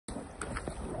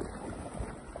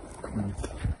There's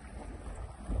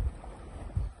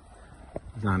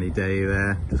Annie Day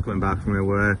there, just coming back from her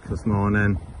work this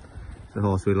morning. It's a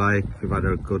horse we like. We've had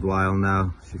her a good while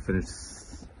now. She finished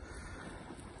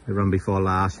the run before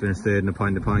last, finished third in the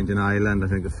point to point in Ireland. I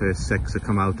think the first 6 had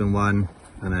come out and won,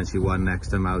 and then she won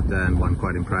next time out there and won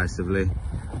quite impressively.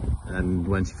 And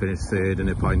when she finished third in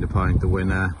the point to point, the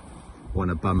winner won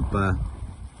a bumper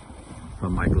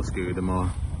from Michael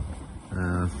Scudamore.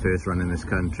 First run in this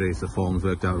country, so form's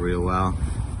worked out real well,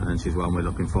 and she's one we're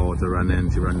looking forward to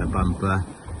running. She ran a bumper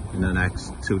in the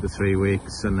next 2 to 3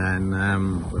 weeks, and then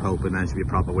we're hoping then she'll be a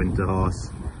proper winter horse,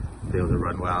 be able to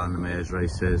run well in the mares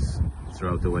races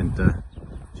throughout the winter.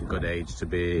 She's a good age to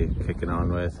be kicking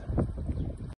on with.